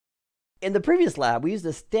In the previous lab, we used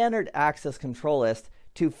a standard access control list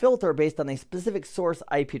to filter based on a specific source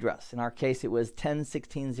IP address. In our case, it was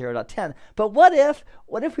 10.16.0.10. But what if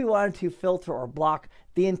we wanted to filter or block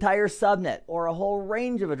the entire subnet or a whole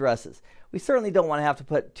range of addresses? We certainly don't want to have to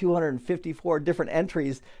put 254 different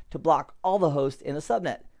entries to block all the hosts in a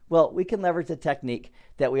subnet. Well, we can leverage a technique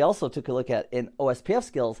that we also took a look at in OSPF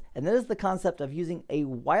skills, and that is the concept of using a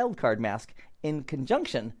wildcard mask in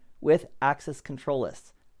conjunction with access control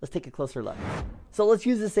lists. Let's take a closer look. So let's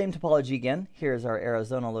use the same topology again. Here's our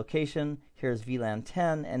Arizona location. Here's VLAN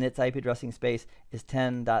 10, and its IP addressing space is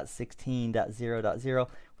 10.16.0.0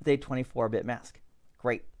 with a 24-bit mask.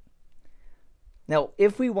 Great. Now,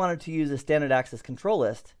 if we wanted to use a standard access control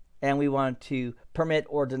list, and we wanted to permit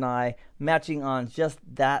or deny matching on just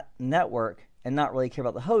that network and not really care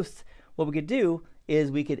about the hosts, what we could do is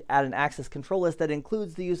we could add an access control list that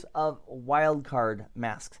includes the use of wildcard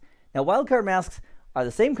masks. Now, wildcard masks are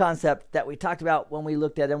the same concept that we talked about when we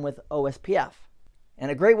looked at them with OSPF. And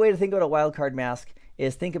a great way to think about a wildcard mask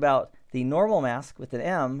is think about the normal mask with an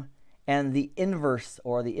M and the inverse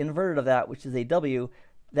or the inverted of that, which is a W.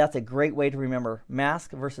 That's a great way to remember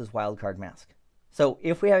mask versus wildcard mask. So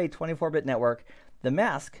if we have a 24-bit network, the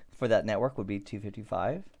mask for that network would be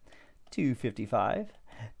 255, 255,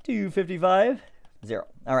 255, 0.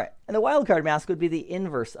 All right, and the wildcard mask would be the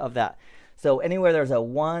inverse of that. So anywhere there's a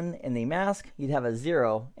 1 in the mask, you'd have a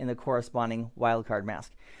 0 in the corresponding wildcard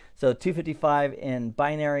mask. So 255 in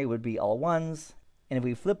binary would be all 1s, and if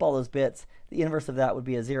we flip all those bits, the inverse of that would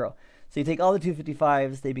be a 0. So you take all the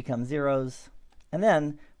 255s, they become 0s, and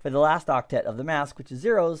then for the last octet of the mask, which is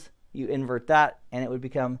 0s, you invert that, and it would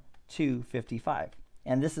become 255.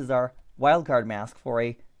 And this is our wildcard mask for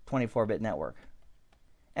a 24-bit network.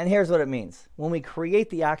 And here's what it means. When we create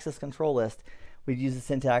the access control list, we'd use the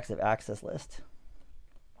syntax of access list.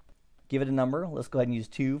 Give it a number. Let's go ahead and use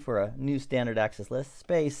 2 for a new standard access list,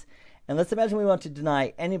 space. And let's imagine we want to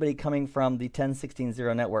deny anybody coming from the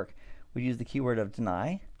 10.16.0 network. We'd use the keyword of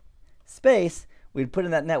deny, space. We'd put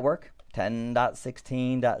in that network,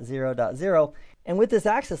 10.16.0.0. And with this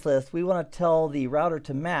access list, we want to tell the router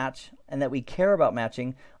to match and that we care about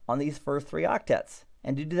matching on these first 3 octets.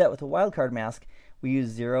 And to do that with a wildcard mask, we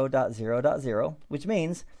use 0.0.0, which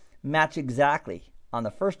means match exactly on the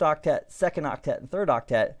first octet, second octet, and third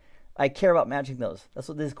octet. I care about matching those. That's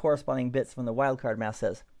what these corresponding bits from the wildcard mask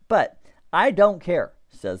says. But I don't care,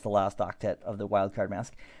 says the last octet of the wildcard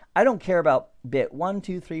mask. I don't care about bit 1,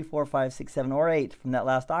 2, 3, 4, 5, 6, 7, or 8 from that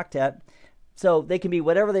last octet. So they can be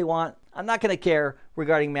whatever they want. I'm not going to care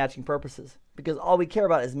regarding matching purposes, because all we care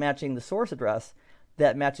about is matching the source address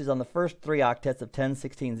that matches on the first 3 octets of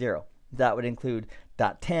 10.16.0. That would include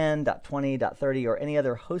 .10, .20, .30, or any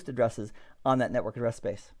other host addresses on that network address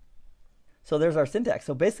space. So there's our syntax.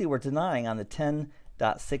 So basically we're denying on the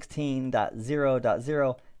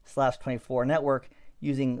 10.16.0.0/24 network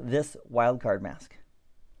using this wildcard mask.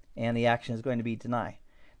 And the action is going to be deny.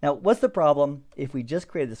 Now, what's the problem if we just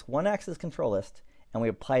created this one access control list and we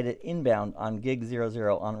applied it inbound on gig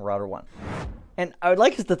 00 on router 1? And I would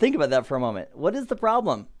like us to think about that for a moment. What is the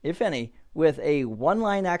problem, if any, with a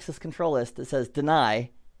one-line access control list that says deny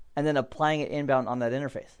and then applying it inbound on that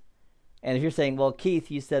interface? And if you're saying, well, Keith,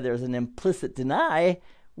 you said there's an implicit deny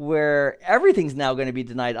where everything's now going to be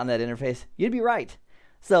denied on that interface, you'd be right.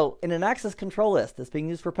 So in an access control list that's being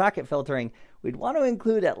used for packet filtering, we'd want to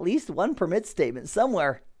include at least one permit statement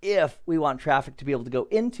somewhere if we want traffic to be able to go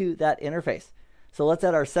into that interface. So let's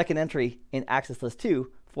add our second entry in access list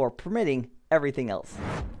 2 for permitting everything else.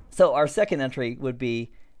 So our second entry would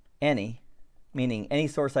be any, meaning any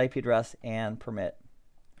source IP address and permit.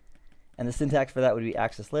 And the syntax for that would be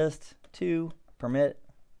access list 2 permit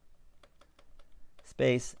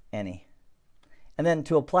space any. And then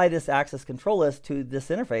to apply this access control list to this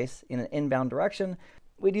interface in an inbound direction,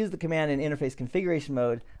 we'd use the command in interface configuration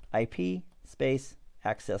mode IP space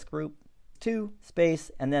access group 2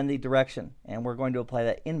 space and then the direction. And we're going to apply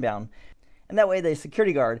that inbound. And that way the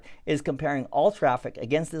security guard is comparing all traffic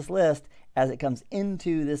against this list as it comes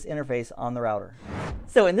into this interface on the router.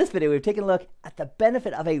 So in this video, we've taken a look at the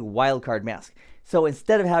benefit of a wildcard mask. So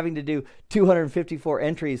instead of having to do 254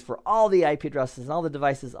 entries for all the IP addresses and all the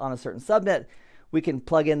devices on a certain subnet, we can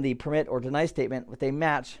plug in the permit or deny statement with a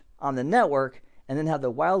match on the network and then have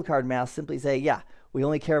the wildcard mask simply say, yeah, we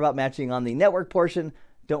only care about matching on the network portion.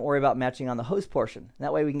 Don't worry about matching on the host portion. And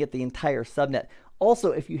that way we can get the entire subnet.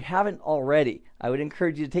 Also, if you haven't already, I would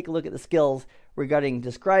encourage you to take a look at the skills regarding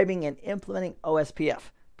describing and implementing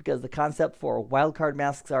OSPF, because the concept for wildcard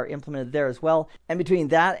masks are implemented there as well. And between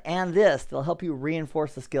that and this, they'll help you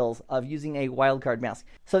reinforce the skills of using a wildcard mask.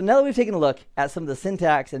 So now that we've taken a look at some of the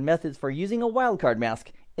syntax and methods for using a wildcard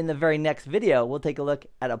mask in the very next video, we'll take a look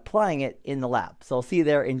at applying it in the lab. So I'll see you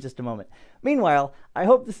there in just a moment. Meanwhile, I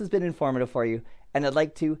hope this has been informative for you, and I'd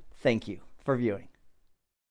like to thank you for viewing.